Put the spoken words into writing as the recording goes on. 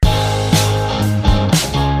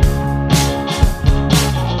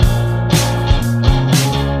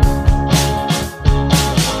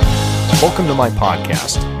to my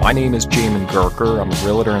podcast. My name is Jamin Gurker. I'm a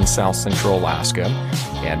realtor in South Central Alaska,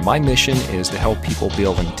 and my mission is to help people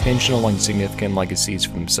build intentional and significant legacies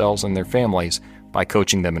for themselves and their families by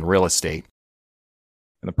coaching them in real estate.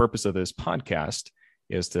 And the purpose of this podcast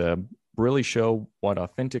is to really show what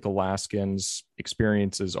authentic Alaskans'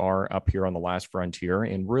 experiences are up here on the last frontier,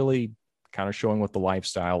 and really kind of showing what the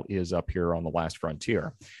lifestyle is up here on the last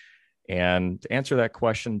frontier. And to answer that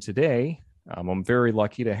question today, I'm very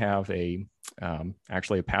lucky to have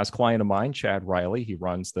actually a past client of mine, Chad Riley. He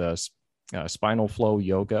runs the Spinal Flow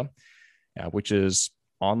Yoga, which is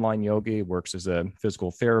online yoga. He works as a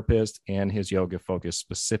physical therapist, and his yoga focused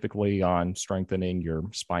specifically on strengthening your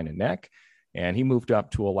spine and neck. And he moved up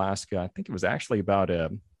to Alaska. I think it was actually about a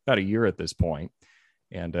year at this point,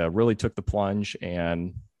 and really took the plunge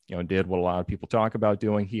and did what a lot of people talk about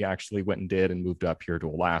doing. He actually went and did and moved up here to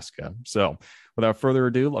Alaska. So without further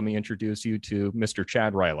ado, let me introduce you to Mr.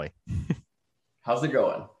 Chad Riley. How's it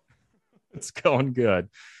going? It's going good.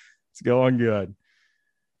 It's going good.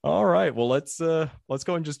 All right. Well, let's go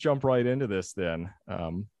and just jump right into this then.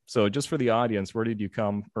 So just for the audience, where did you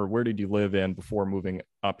come, or where did you live in before moving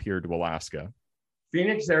up here to Alaska?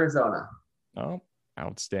 Phoenix, Arizona. Oh,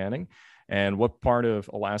 outstanding. And what part of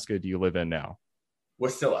Alaska do you live in now?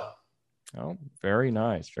 Wasilla. Oh, very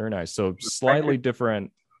nice. Very nice. So slightly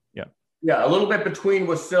different. Yeah. Yeah. A little bit between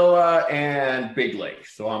Wasilla and Big Lake.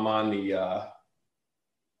 So I'm on the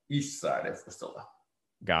east side of Wasilla.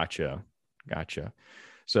 Gotcha.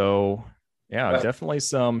 So yeah, definitely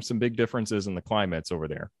some big differences in the climates over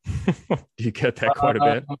there. Do you get that quite a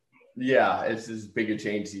bit? Yeah. It's as big a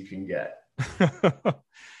change as you can get.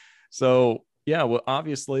 So yeah, well,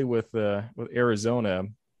 obviously with Arizona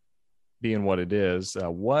being what it is,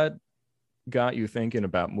 what got you thinking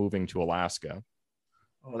about moving to Alaska?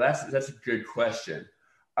 Oh, that's a good question.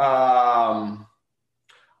 I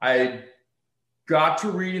got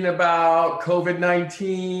to reading about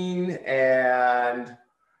COVID-19 and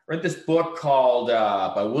read this book called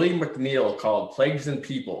by William McNeill called Plagues and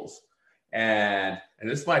Peoples. And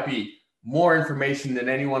this might be more information than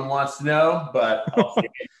anyone wants to know, but I'll see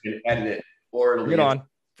if I can edit it orderly.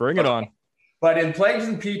 Bring it on. But in Plagues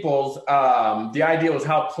and Peoples, the idea was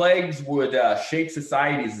how plagues would shape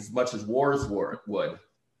societies as much as wars would.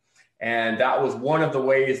 And that was one of the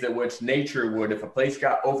ways that which nature would, if a place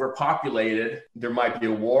got overpopulated, there might be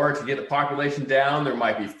a war to get the population down. There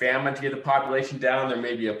might be famine to get the population down. There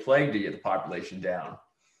may be a plague to get the population down.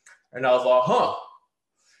 And I was like,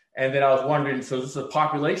 And then I was wondering, so this is a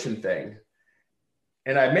population thing.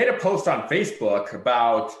 And I made a post on Facebook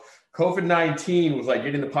about COVID-19 was like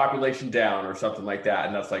getting the population down or something like that.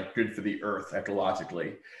 And that's like good for the earth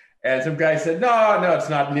ecologically. And some guy said, no, it's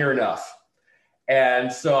not near enough.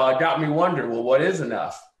 And so it got me wondering, well, what is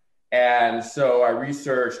enough? And so I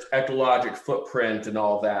researched ecologic footprint and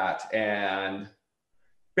all that. And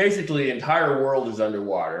basically the entire world is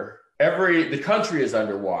underwater. The country is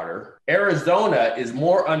underwater. Arizona is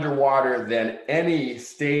more underwater than any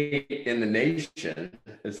state in the nation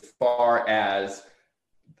as far as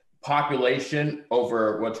population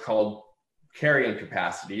over what's called carrying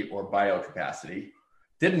capacity or biocapacity.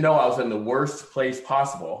 Didn't know I was in the worst place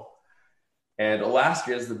possible. And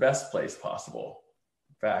Alaska is the best place possible.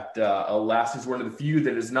 In fact, Alaska is one of the few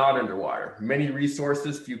that is not underwater. Many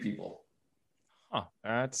resources, few people. Huh,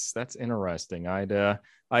 that's interesting. I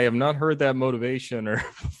have not heard that motivation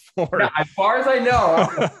before. Yeah, as far as I know,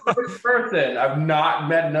 I'm the first person. I've not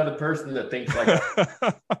met another person that thinks like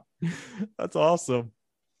that. That's awesome.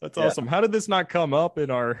 That's awesome. How did this not come up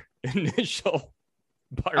in our initial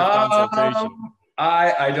buyer consultation?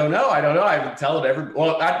 I don't know. I tell it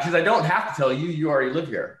because I don't have to tell you. You already live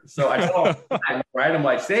here, so I tell them, right? I'm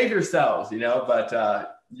like, save yourselves,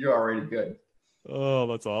 but you're already good. Oh,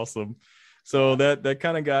 that's awesome. So that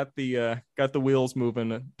kind of got the wheels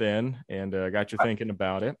moving then, and got you thinking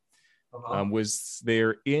about it. Was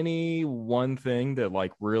there any one thing that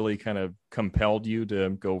like really kind of compelled you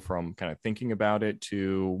to go from kind of thinking about it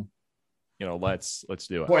to, let's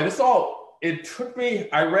do it? Boy, it took me,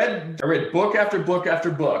 I read book after book after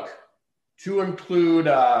book to include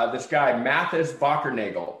this guy, Mathis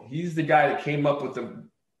Bockernagel. He's the guy that came up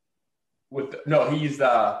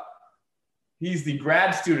he's the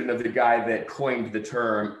grad student of the guy that coined the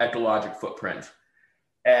term ecologic footprint.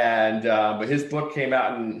 And, but his book came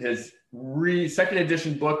out, and his second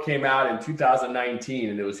edition book came out in 2019.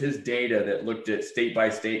 And it was his data that looked at state by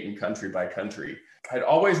state and country by country. I'd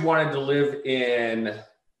always wanted to live in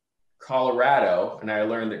Colorado, and I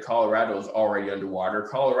learned that Colorado is already underwater.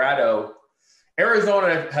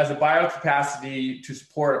 Arizona has a biocapacity to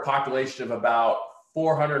support a population of about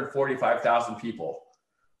 445,000 people.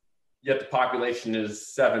 yet the population is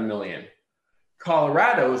 7 million.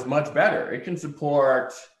 Colorado is much better. It can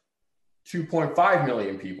support 2.5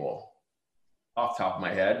 million people off the top of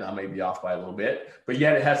my head. I may be off by a little bit, but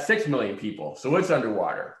yet it has 6 million people. So it's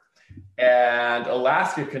underwater. And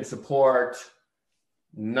Alaska can support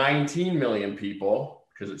 19 million people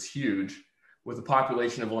because it's huge with a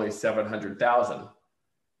population of only 700,000.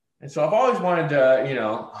 And so I've always wanted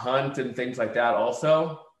to, hunt and things like that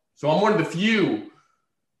also. So I'm one of the few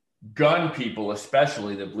gun people,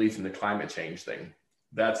 especially, that believes in the climate change thing.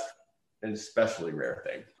 That's an especially rare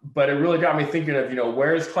thing. But it really got me thinking of,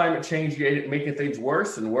 where is climate change making things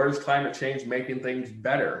worse, and where is climate change making things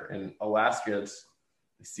better? In Alaska,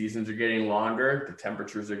 the seasons are getting longer, the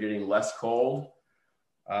temperatures are getting less cold.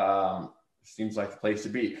 Seems like the place to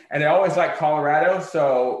be. And I always liked Colorado,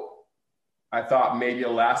 so I thought maybe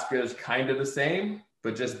Alaska is kind of the same,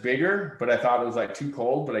 but just bigger. But I thought it was like too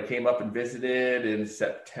cold. But I came up and visited in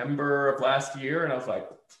September of last year, and I was like,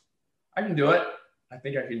 I can do it. I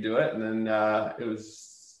think I can do it. And then it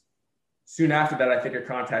was soon after that, I think I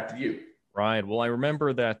contacted you. Right. Well, I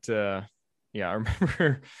remember that.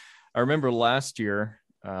 I remember last year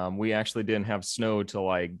we actually didn't have snow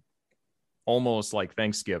till almost like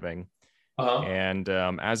Thanksgiving. Uh-huh. And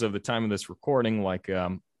as of the time of this recording,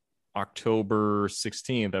 October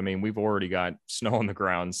 16th, I mean, we've already got snow on the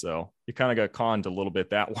ground. So you kind of got conned a little bit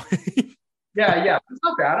that way. Yeah. It's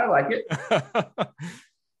not bad. I like it.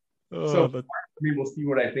 We'll see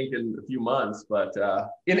what I think in a few months. But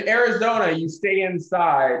in Arizona, you stay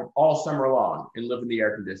inside all summer long and live in the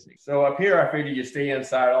air conditioning. So up here, I figure you stay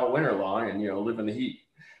inside all winter long and, live in the heat.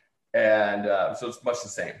 And so it's much the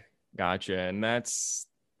same. Gotcha. And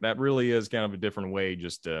that really is kind of a different way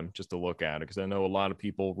just to look at it, because I know a lot of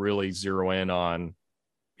people really zero in on,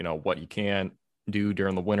 what you can't do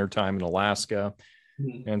during the wintertime in Alaska.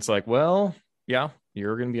 Mm-hmm. And it's like, well, yeah,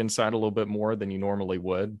 you're going to be inside a little bit more than you normally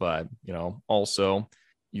would, but, also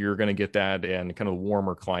you're going to get that in kind of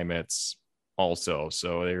warmer climates also.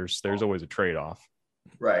 So there's always a trade-off.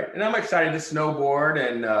 Right. And I'm excited to snowboard,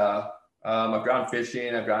 and I've gone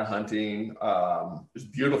fishing, I've gone hunting. It's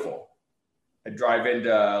beautiful. I drive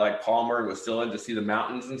into Palmer and Wasilla to see the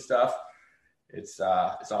mountains and stuff. It's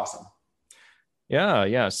awesome.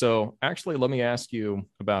 Yeah. So actually, let me ask you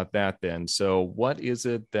about that then. So what is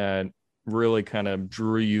it that really kind of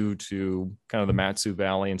drew you to kind of the Mat-Su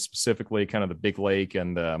Valley, and specifically kind of the Big Lake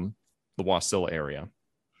and the Wasilla area?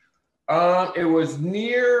 It was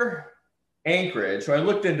near Anchorage. So I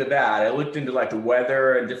looked into that. I looked into the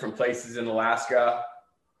weather and different places in Alaska.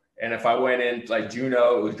 And if I went in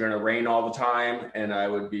Juneau, it was going to rain all the time and I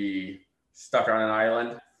would be stuck on an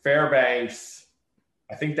island. Fairbanks,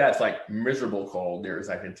 I think that's miserable cold, near as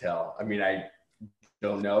I can tell. I mean, I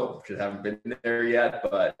don't know because I haven't been there yet,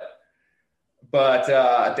 but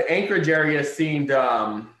the Anchorage area seemed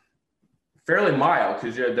fairly mild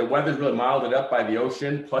because the weather's really milded up by the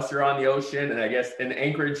ocean. Plus you're on the ocean. And I guess in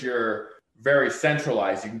Anchorage, you're very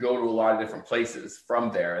centralized. You can go to a lot of different places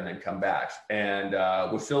from there and then come back. And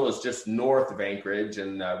Wasilla is just north of Anchorage,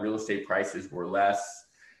 and real estate prices were less.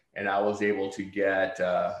 And I was able to get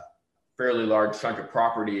a fairly large chunk of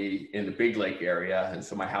property in the Big Lake area. And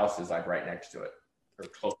so my house is right next to it, or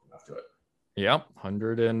close enough to it. Yep.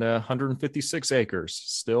 156 acres.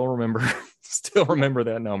 Still remember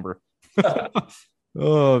that number.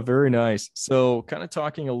 Oh, very nice. So kind of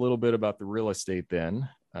talking a little bit about the real estate then.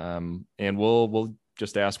 And we'll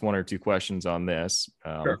just ask one or two questions on this.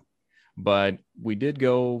 Sure. But you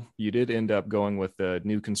did end up going with the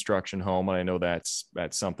new construction home. And I know that's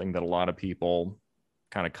something that a lot of people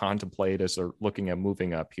kind of contemplate as they're looking at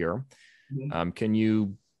moving up here. Mm-hmm. Can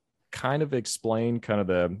you kind of explain kind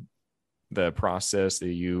of the process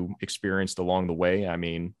that you experienced along the way? I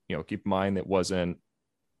mean, keep in mind that wasn't,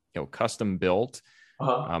 custom built.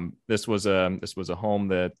 Uh-huh. This was a home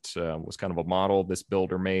that was kind of a model this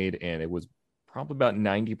builder made, and it was probably about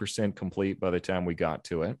 90% complete by the time we got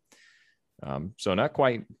to it. So not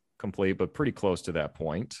quite complete, but pretty close to that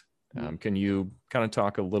point. Can you kind of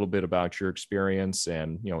talk a little bit about your experience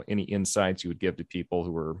and, any insights you would give to people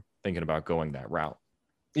who were thinking about going that route?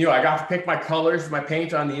 I got to pick my colors, my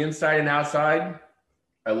paint on the inside and outside.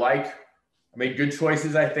 I made good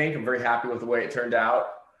choices, I think. I'm very happy with the way it turned out.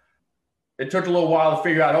 It took a little while to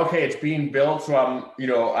figure out, okay, it's being built. So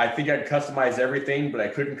I think I'd customize everything, but I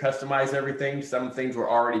couldn't customize everything. Some things were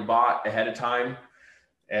already bought ahead of time.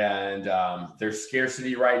 And there's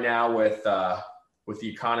scarcity right now with the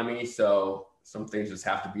economy. So some things just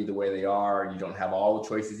have to be the way they are, and you don't have all the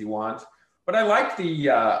choices you want. But I like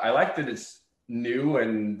that it's new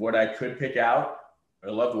and what I could pick out. I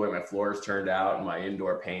love the way my floors turned out and my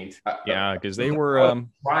indoor paint. Yeah, because they I were was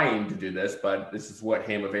trying to do this, but this is what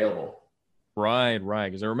came available. right.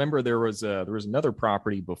 Because I remember there was another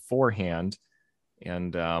property beforehand,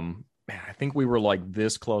 and man, I think we were like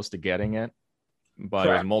this close to getting it, but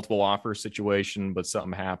it was a multiple offer situation. But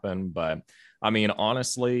something happened. But I mean,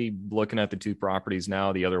 honestly, looking at the two properties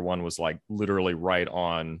now, the other one was like literally right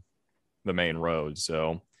on the main road.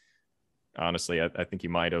 So honestly, I think you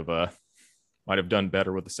might have done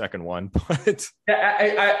better with the second one. But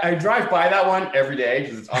yeah, I drive by that one every day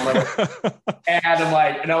because it's on my way. And I'm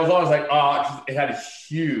like, and I was always like, oh, it had a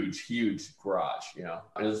huge garage, you know,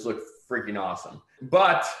 and it just looked freaking awesome.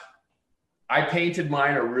 But I painted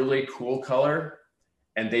mine a really cool color,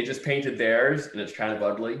 and they just painted theirs, and it's kind of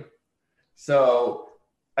ugly. So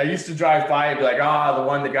I used to drive by and be like, the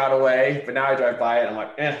one that got away. But now I drive by it, and I'm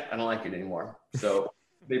like, I don't like it anymore. So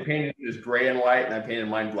they painted it as gray and white, and I painted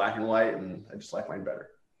mine black and white, and I just like mine better.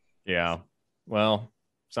 yeah, well,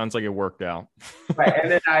 sounds like it worked out. Right,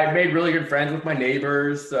 and then I made really good friends with my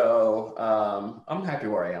neighbors, so I'm happy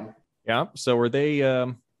where I am. Yeah. So are they?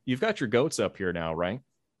 You've got your goats up here now, right?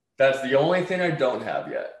 That's the only thing I don't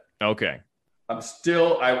have yet. Okay. I'm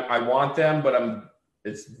still, I want them, but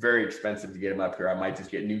it's very expensive to get them up here. I might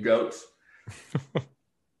just get new goats.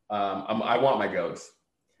 I want my goats.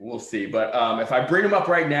 We'll see. But if I bring them up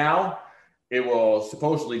right now, it will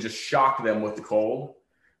supposedly just shock them with the cold.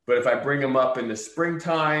 But if I bring them up in the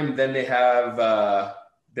springtime, then they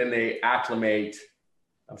acclimate.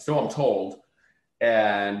 I'm told,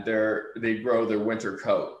 and they grow their winter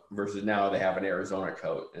coat versus now they have an Arizona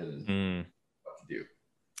coat and what to do.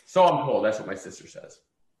 So I'm told. That's what my sister says.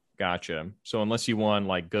 Gotcha. So unless you want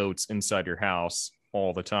like goats inside your house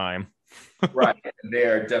all the time. Right. They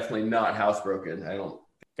are definitely not housebroken. I don't.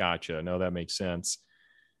 Gotcha. No, that makes sense.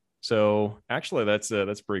 So actually that's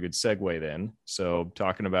a pretty good segue then. So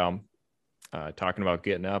talking about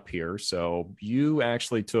getting up here. So you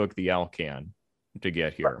actually took the Alcan to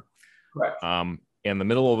get here. Correct. In the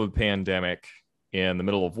middle of a pandemic, in the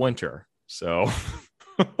middle of winter. So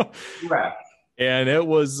correct. And it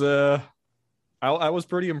was I was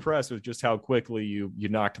pretty impressed with just how quickly you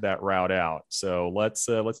knocked that route out. So let's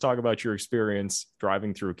talk about your experience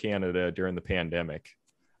driving through Canada during the pandemic.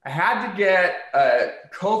 I had to get a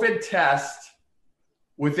COVID test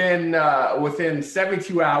within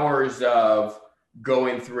 72 hours of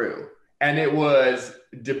going through, and it was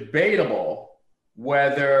debatable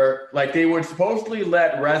whether, like, they would supposedly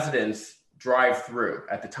let residents drive through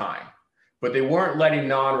at the time, but they weren't letting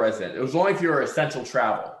non-resident. It was only if you were essential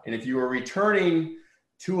travel. And if you were returning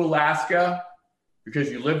to Alaska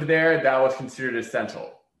because you lived there, that was considered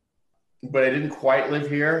essential. But I didn't quite live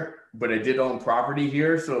here, but I did own property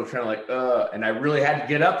here. So it was kind of like, and I really had to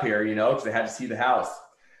get up here, you know, because I had to see the house.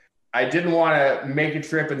 I didn't want to make a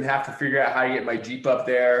trip and have to figure out how to get my Jeep up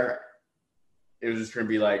there. It was just going to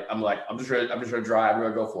be like, I'm just going to drive. I'm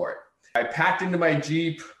going to go for it. I packed into my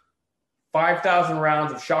Jeep 5,000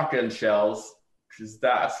 rounds of shotgun shells, because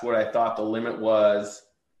that's what I thought the limit was.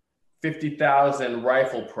 50,000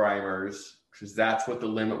 rifle primers, because that's what the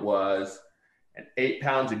limit was. And 8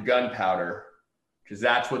 pounds of gunpowder, because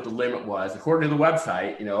that's what the limit was, according to the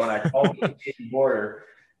website, you know. And I called the Canadian border,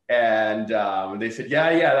 and they said,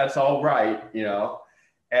 yeah, that's all right, you know.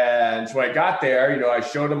 And so I got there, you know, I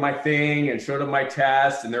showed them my thing and showed them my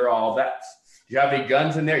test, and they're all, do you have any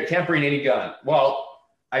guns in there? You can't bring any gun. Well,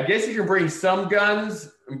 I guess you can bring some guns,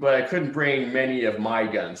 but I couldn't bring many of my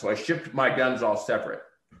guns. So I shipped my guns all separate.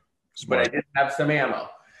 Smart. But I did have some ammo,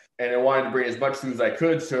 and I wanted to bring as much food as I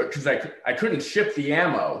could. So, because I couldn't ship the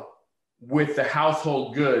ammo with the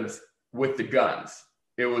household goods with the guns.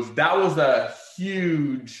 That was a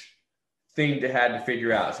huge thing to had to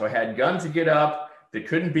figure out. So I had guns to get up that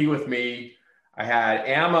couldn't be with me. I had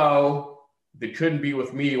ammo that couldn't be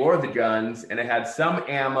with me or the guns, and I had some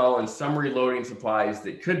ammo and some reloading supplies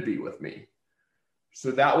that could be with me.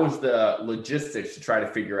 So that was the logistics to try to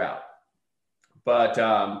figure out. But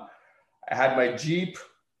I had my Jeep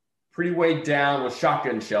pretty weighed down with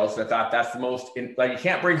shotgun shells. So I thought that's the most, you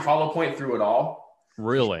can't bring hollow point through at all.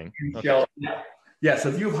 Really? Okay. Yeah, so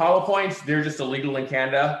if you have hollow points, they're just illegal in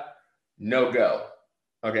Canada. No go.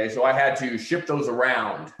 Okay, so I had to ship those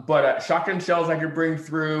around. But shotgun shells I could bring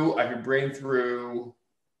through. I could bring through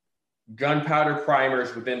gunpowder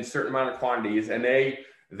primers within a certain amount of quantities. And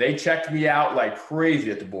they checked me out like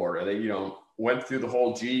crazy at the border. They, you know, went through the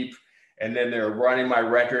whole Jeep, and then they're running my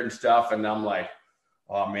record and stuff. And I'm like,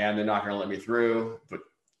 oh man, they're not going to let me through. But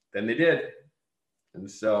then they did.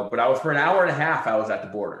 And so, but I was for an hour and a half, I was at the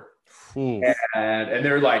border. And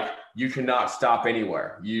they're like, you cannot stop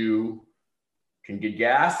anywhere. You can get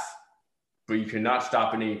gas, but you cannot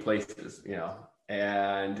stop in any places, you know.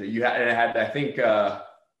 And it had, I think,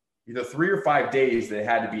 either 3 or 5 days they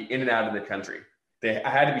had to be in and out of the country. I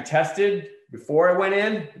had to be tested before I went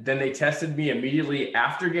in. Then they tested me immediately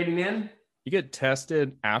after getting in. You get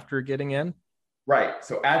tested after getting in? Right.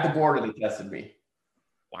 So at the border, they tested me.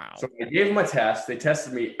 Wow. So I gave them a test. They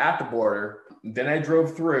tested me at the border. Then I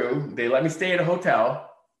drove through. They let me stay at a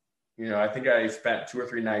hotel. You know, I think I spent 2 or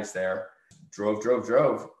 3 nights there. Drove.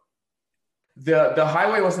 The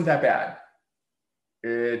highway wasn't that bad.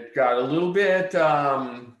 It got a little bit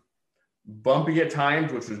bumpy at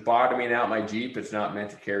times, which was bottoming out my Jeep. It's not meant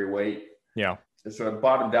to carry weight. Yeah. So I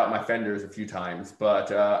bottomed out my fenders a few times,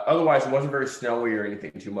 but otherwise it wasn't very snowy or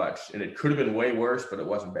anything too much. And it could have been way worse, but it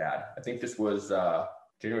wasn't bad. I think this was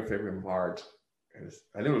January, February, March. I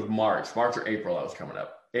think it was March or April I was coming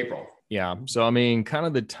up. April. Yeah. So, I mean, kind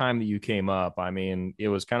of the time that you came up, I mean, it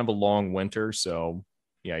was kind of a long winter. So,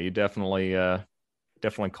 yeah, you definitely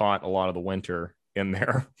caught a lot of the winter in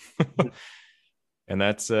there. And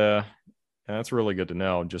that's really good to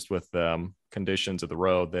know, just with conditions of the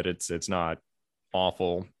road, that it's not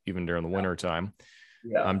awful even during the winter time.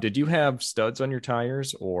 Yeah. Did you have studs on your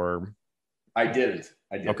tires, or? I didn't.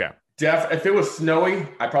 Okay. If it was snowy,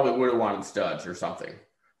 I probably would have wanted studs or something.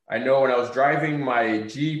 I know when I was driving my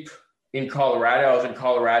Jeep in Colorado, I was in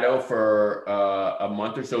Colorado for a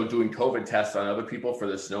month or so doing COVID tests on other people for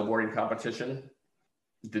the snowboarding competition.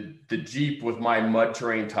 The Jeep with my mud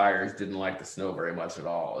terrain tires didn't like the snow very much at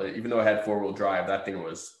all. Even though I had 4-wheel drive, that thing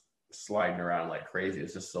was sliding around like crazy.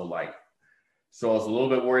 It's just so light. So I was a little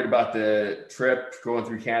bit worried about the trip going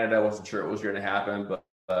through Canada. I wasn't sure it was going to happen,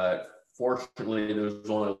 but fortunately there was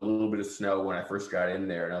only a little bit of snow when I first got in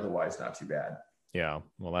there, and otherwise not too bad. Yeah.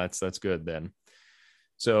 Well, that's good then.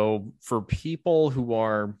 So for people who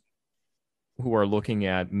are looking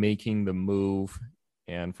at making the move,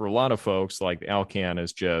 and for a lot of folks, like the Alcan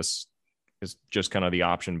is just kind of the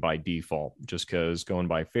option by default, just because going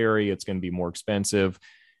by ferry, it's going to be more expensive.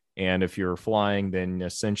 And if you're flying, then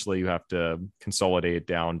essentially you have to consolidate it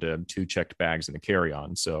down to 2 checked bags in the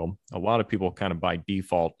carry-on. So a lot of people kind of by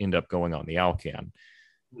default end up going on the Alcan.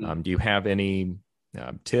 Do you have any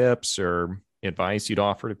tips or advice you'd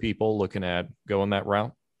offer to people looking at going that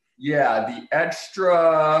route? Yeah, the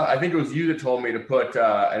extra, I think it was you that told me to put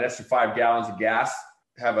an extra 5 gallons of gas,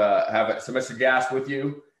 have some extra gas with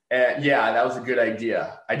you. And yeah, that was a good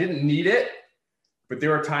idea. I didn't need it, but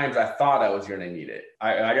there were times I thought I was going to need it.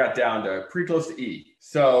 I got down to pretty close to E.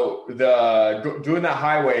 So doing that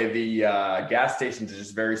highway, the gas stations are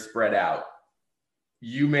just very spread out.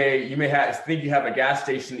 You may think you have a gas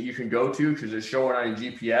station that you can go to because it's showing on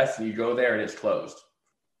your GPS, and you go there and it's closed.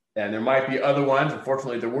 And there might be other ones.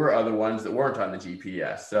 Unfortunately, there were other ones that weren't on the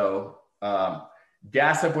GPS. So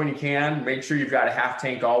gas up when you can. Make sure you've got a half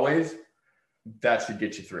tank always. That should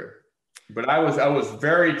get you through. But I was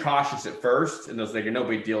very cautious at first, and I was thinking, no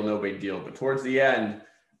big deal. But towards the end,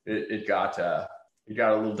 it got a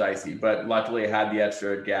little dicey. But luckily, I had the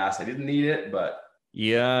extra gas. I didn't need it, but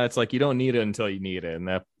yeah, it's like you don't need it until you need it,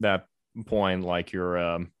 and that point, like you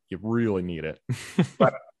really need it.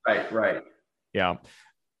 Right. Yeah.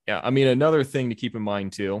 I mean, another thing to keep in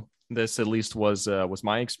mind too. This at least was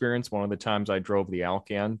my experience. One of the times I drove the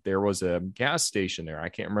Alcan, there was a gas station there. I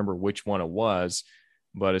can't remember which one it was,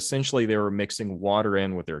 but essentially they were mixing water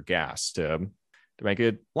in with their gas to make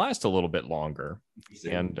it last a little bit longer.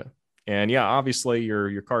 And yeah, obviously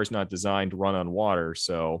your car's not designed to run on water,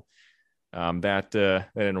 so that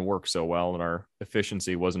didn't work so well, and our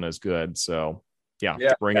efficiency wasn't as good. So yeah,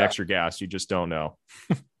 to bring extra gas, you just don't know.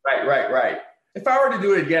 Right. If I were to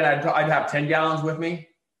do it again, I'd have 10 gallons with me,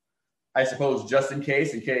 I suppose, just in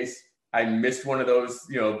case I missed one of those,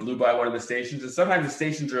 blew by one of the stations. And sometimes the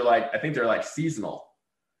stations are I think they're like seasonal.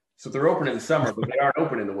 So they're open in the summer, but they aren't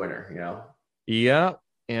open in the winter, Yeah.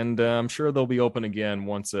 And I'm sure they'll be open again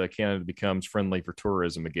once Canada becomes friendly for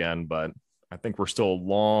tourism again. But I think we're still a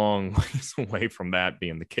long ways away from that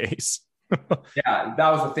being the case. Yeah,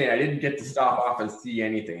 that was the thing. I didn't get to stop off and see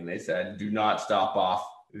anything. They said, do not stop off.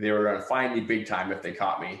 They were going to find me big time if they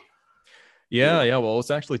caught me. Yeah. Well, I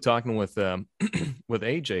was actually talking with with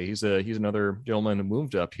AJ. He's another gentleman who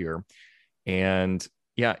moved up here, and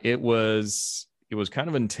yeah, it was kind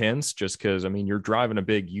of intense just because, I mean, you're driving a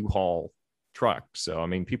big U-Haul truck, so I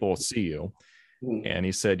mean, people will see you. And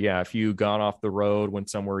he said, yeah, if you got off the road, went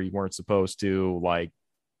somewhere you weren't supposed to, like,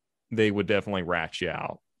 they would definitely rat you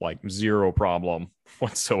out, like zero problem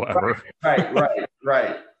whatsoever.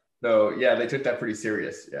 Right. So yeah, they took that pretty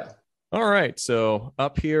serious. Yeah. All right. So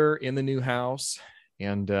up here in the new house,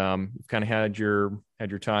 and you've kind of had your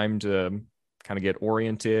time to kind of get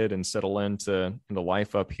oriented and settle into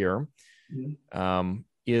life up here. Mhm.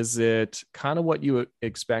 Is it kind of what you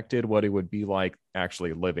expected, what it would be like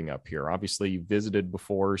actually living up here? Obviously, you visited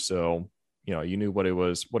before, so you knew what it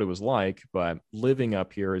was like, but living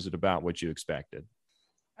up here, is it about what you expected?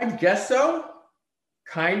 I guess so,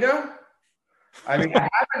 kind of. I mean, I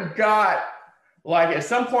haven't got like at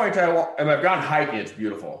some point I've gone hiking. It's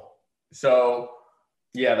beautiful. So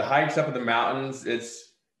yeah, the hikes up in the mountains.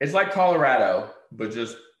 It's like Colorado, but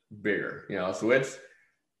just bigger. So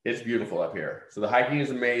it's beautiful up here. So the hiking is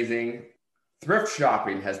amazing. Thrift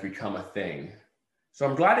shopping has become a thing. So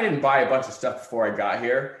I'm glad I didn't buy a bunch of stuff before I got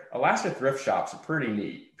here. Alaska thrift shops are pretty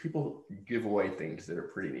neat. People give away things that are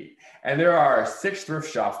pretty neat. And there are 6 thrift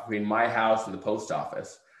shops between my house and the post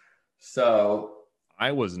office. So,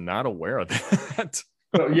 I was not aware of that.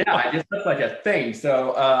 so yeah, I guess that's like a thing.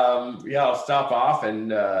 So yeah, I'll stop off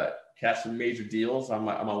and catch some major deals on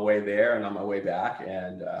my way there and on my way back.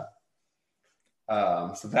 And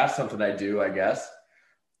so that's something I do, I guess.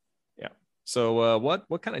 Yeah. So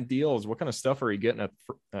what kind of deals, what kind of stuff are you getting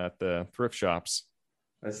at the thrift shops?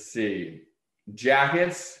 Let's see.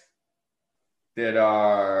 Jackets that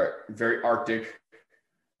are very Arctic,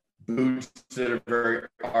 boots that are very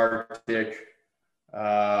Arctic,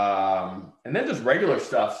 and then just regular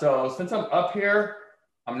stuff. So since I'm up here,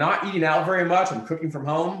 I'm not eating out very much. I'm cooking from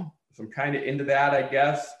home. So I'm kind of into that, I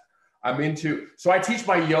guess. So I teach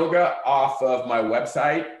my yoga off of my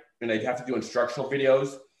website, and I have to do instructional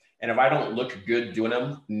videos. And if I don't look good doing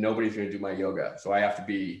them, nobody's going to do my yoga. So I have to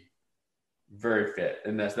be very fit.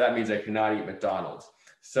 And that means I cannot eat McDonald's.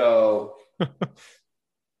 So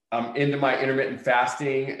I'm into my intermittent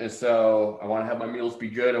fasting. And so I want to have my meals be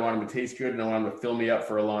good. I want them to taste good. And I want them to fill me up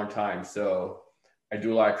for a long time. So I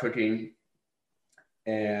do a lot of cooking.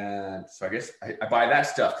 And so I guess I buy that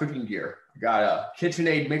stuff, cooking gear. I got a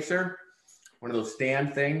KitchenAid mixer, one of those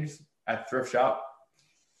stand things at the thrift shop.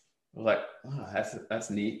 I was like, oh, that's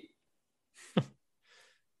neat.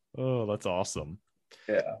 Oh, that's awesome.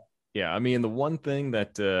 Yeah. Yeah. I mean, the one thing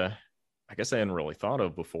that I guess I hadn't really thought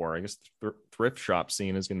of before, I guess the thrift shop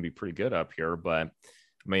scene is going to be pretty good up here. But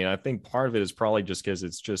I mean, I think part of it is probably just because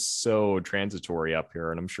it's just so transitory up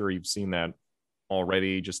here. And I'm sure you've seen that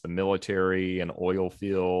already, just the military and oil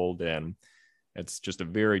field. And it's just a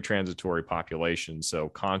very transitory population. So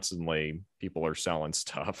constantly people are selling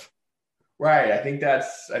stuff. Right. I think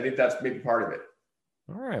that's maybe part of it.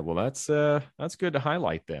 All right. Well, that's good to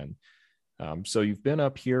highlight then. So you've been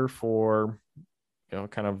up here for,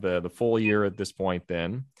 kind of the full year at this point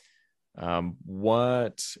then.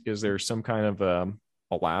 What is there some kind of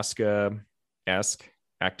Alaska-esque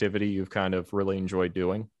activity you've kind of really enjoyed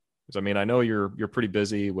doing? Because I mean, I know you're pretty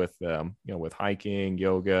busy with with hiking,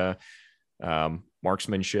 yoga,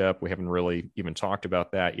 marksmanship. We haven't really even talked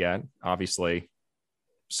about that yet. Obviously,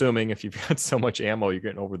 assuming if you've got so much ammo, you're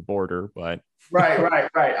getting over the border, but Right.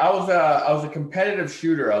 I was a competitive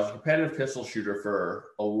shooter. I was a competitive pistol shooter for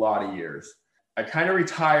a lot of years. I kind of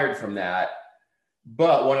retired from that,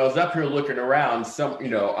 but when I was up here looking around,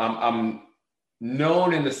 I'm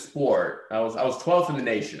known in the sport. I was 12th in the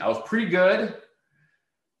nation. I was pretty good,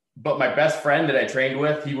 but my best friend that I trained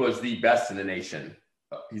with, he was the best in the nation.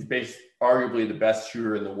 He's arguably the best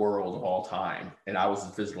shooter in the world of all time, and I was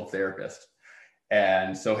a physical therapist.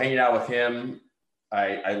 And so hanging out with him,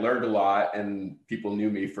 I learned a lot, and people knew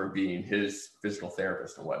me for being his physical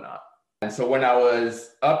therapist and whatnot. And so when I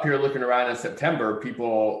was up here looking around in September,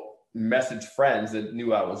 people messaged friends that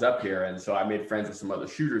knew I was up here. And so I made friends with some other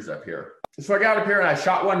shooters up here. So I got up here and I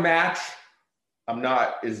shot one match. I'm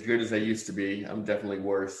not as good as I used to be. I'm definitely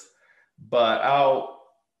worse. But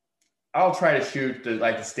I'll try to shoot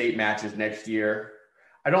the state matches next year.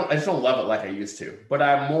 I just don't love it like I used to, but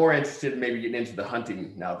I'm more interested in maybe getting into the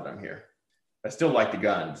hunting now that I'm here. I still like the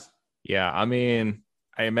guns. Yeah, I mean,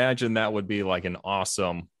 I imagine that would be like an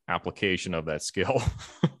awesome application of that skill.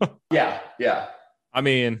 Yeah. I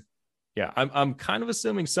mean, yeah, I'm kind of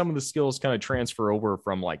assuming some of the skills kind of transfer over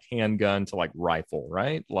from like handgun to like rifle,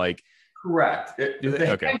 right? Like, correct. Okay.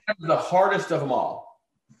 Handgun is the hardest of them all.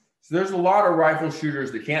 So there's a lot of rifle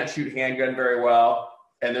shooters that can't shoot handgun very well.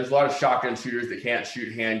 And there's a lot of shotgun shooters that can't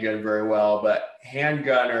shoot handgun very well, but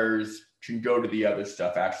handgunners can go to the other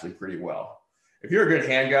stuff actually pretty well. If you're a good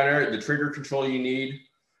handgunner, the trigger control you need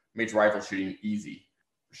makes rifle shooting easy.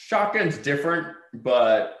 Shotgun's different,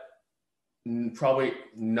 but probably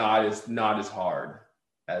not as hard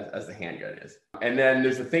as the handgun is. And then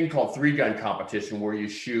there's a thing called 3-gun competition where you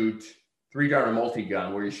shoot 3-gun or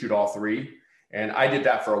multi-gun, where you shoot all 3. And I did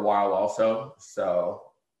that for a while also.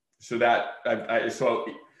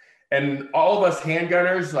 And all of us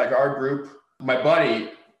handgunners, like our group, my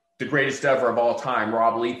buddy, the greatest ever of all time,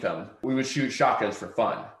 Rob Leatham, we would shoot shotguns for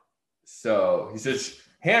fun. So he says,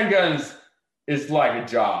 handguns is like a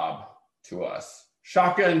job to us.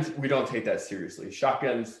 Shotguns, we don't take that seriously.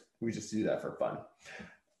 Shotguns, we just do that for fun.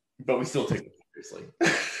 But we still take it seriously.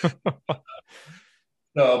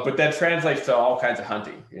 So, but that translates to all kinds of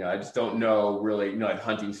hunting. I just don't know really, like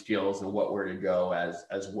hunting skills and where to go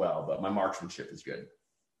as well. But my marksmanship is good.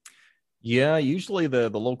 Yeah, usually the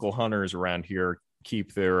local hunters around here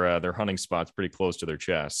keep their hunting spots pretty close to their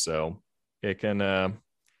chest, so it can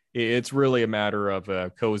it's really a matter of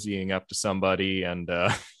cozying up to somebody, and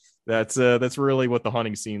that's really what the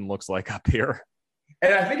hunting scene looks like up here.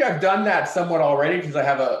 And I think I've done that somewhat already because I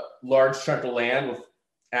have a large chunk of land with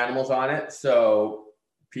animals on it, so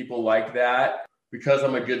people like that. Because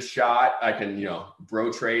I'm a good shot, I can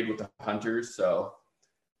bro trade with the hunters, so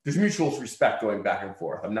there's mutual respect going back and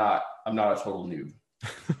forth. I'm not a total noob.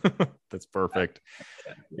 That's perfect.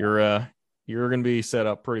 You're going to be set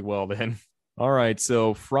up pretty well then. All right.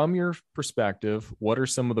 So from your perspective, what are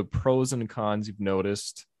some of the pros and cons you've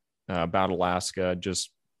noticed about Alaska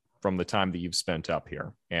just from the time that you've spent up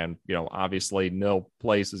here? And, obviously no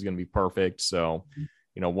place is going to be perfect. So,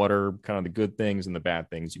 what are kind of the good things and the bad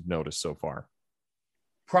things you've noticed so far?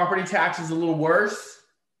 Property tax is a little worse.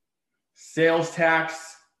 Sales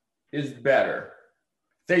tax is better.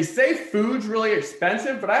 They say food's really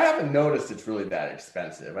expensive, but I haven't noticed it's really that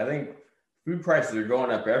expensive. I think food prices are going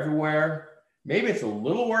up everywhere. Maybe it's a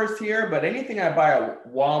little worse here, but anything I buy at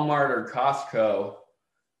Walmart or Costco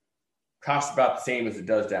costs about the same as it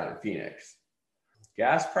does down in Phoenix.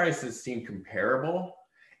 Gas prices seem comparable.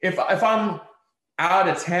 If I'm out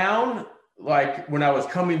of town, like when I was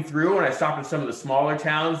coming through and I stopped in some of the smaller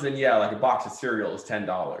towns, then yeah, like a box of cereal is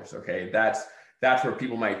 $10. Okay, that's where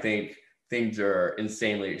people might think things are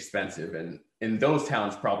insanely expensive, and in those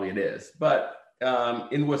towns probably it is. But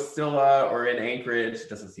in Wasilla or in Anchorage, it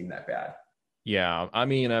doesn't seem that bad. Yeah, I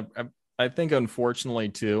mean, I think unfortunately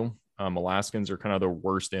too, Alaskans are kind of the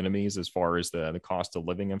worst enemies as far as the cost of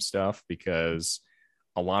living of stuff, because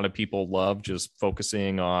a lot of people love just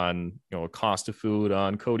focusing on cost of food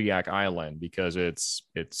on Kodiak Island because it's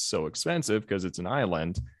so expensive because it's an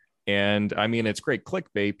island. And I mean, it's great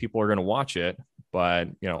clickbait. People are going to watch it, but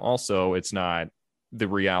also it's not the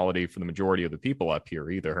reality for the majority of the people up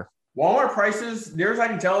here either. Walmart prices, near as I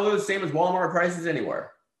can tell, they're the same as Walmart prices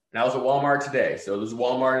anywhere. And I was at Walmart today. So there's a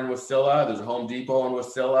Walmart in Wasilla. There's a Home Depot in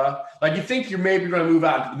Wasilla. Like you think you're maybe going to move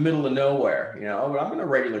out into the middle of nowhere, but I'm in a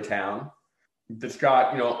regular town that's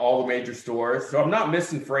got, all the major stores. So I'm not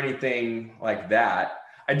missing for anything like that.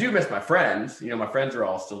 I do miss my friends. My friends are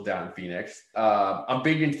all still down in Phoenix. I'm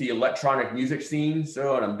big into the electronic music scene.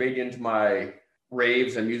 And I'm big into my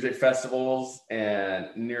raves and music festivals. And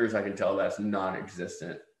near as I can tell, that's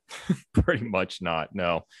non-existent. Pretty much not,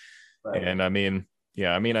 no. Right. And I mean,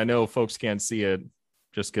 yeah, I mean, I know folks can't see it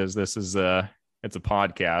just because this is it's a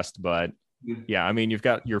podcast, but yeah, I mean, you've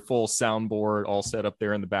got your full soundboard all set up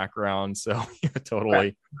there in the background. So yeah,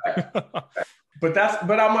 totally. Right. But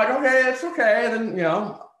I'm like, okay, it's okay. And then,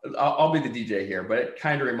 I'll be the DJ here, but it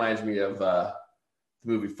kind of reminds me of the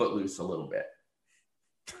movie Footloose a little bit.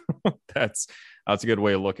 That's a good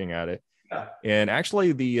way of looking at it. Yeah. And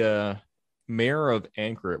actually the mayor of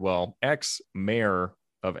Anchorage, well, ex-mayor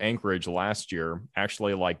of Anchorage last year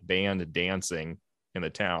actually banned dancing in the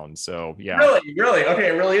town. So yeah. Really? Okay,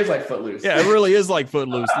 it really is like Footloose. Yeah, it really is like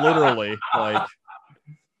Footloose, literally.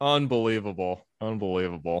 Unbelievable.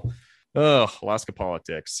 Oh, Alaska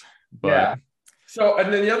politics. But yeah. So,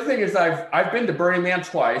 and then the other thing is I've been to Burning Man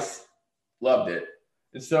twice, loved it.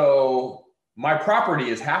 And so my property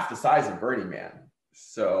is half the size of Burning Man.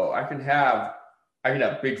 So I can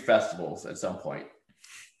have big festivals at some point.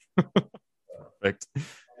 Perfect. I'm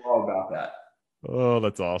all about that. Oh,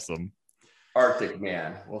 that's awesome. Arctic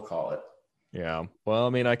man, we'll call it. Yeah. Well, I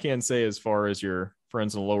mean, I can say as far as your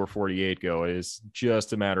friends in the lower 48 go, it is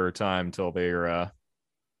just a matter of time until they're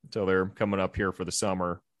coming up here for the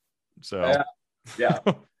summer. So yeah.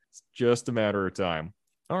 It's just a matter of time.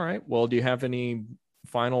 All right. Well, do you have any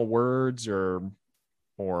final words or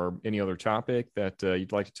any other topic that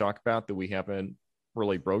you'd like to talk about that we haven't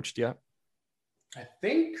really broached yet? I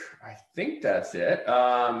think that's it.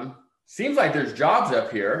 Seems like there's jobs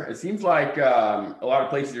up here. It seems like a lot of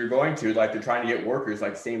places you're going to, like they're trying to get workers,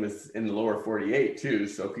 like same as in the lower 48 too.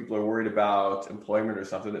 So people are worried about employment or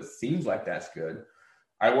something. That seems like that's good.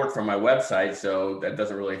 I work from my website, so that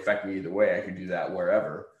doesn't really affect me either way. I could do that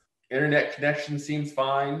wherever. Internet connection seems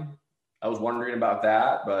fine. I was wondering about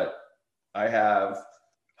that, but I have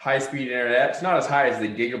high-speed internet. It's not as high as the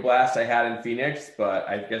Gigablast I had in Phoenix, but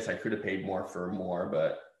I guess I could have paid more for more,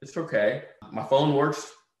 but it's okay. My phone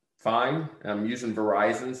works fine. I'm using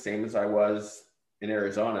Verizon, same as I was in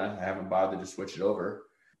Arizona. I haven't bothered to switch it over.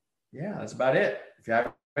 Yeah, that's about it. If you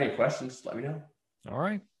have any questions, let me know. All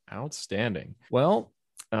right. Outstanding. Well,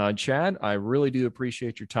 Chad, I really do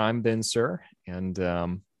appreciate your time then, sir. And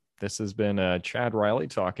this has been Chad Riley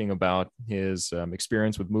talking about his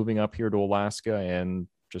experience with moving up here to Alaska and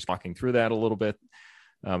just talking through that a little bit.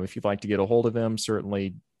 If you'd like to get a hold of him,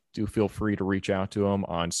 certainly do feel free to reach out to him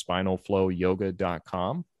on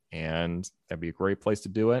spinalflowyoga.com. And that'd be a great place to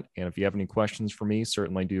do it. And if you have any questions for me,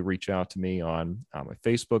 certainly do reach out to me on my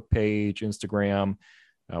Facebook page, Instagram,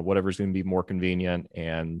 whatever's going to be more convenient,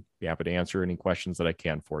 and be happy to answer any questions that I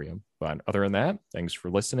can for you. But other than that, thanks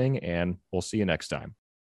for listening, and we'll see you next time.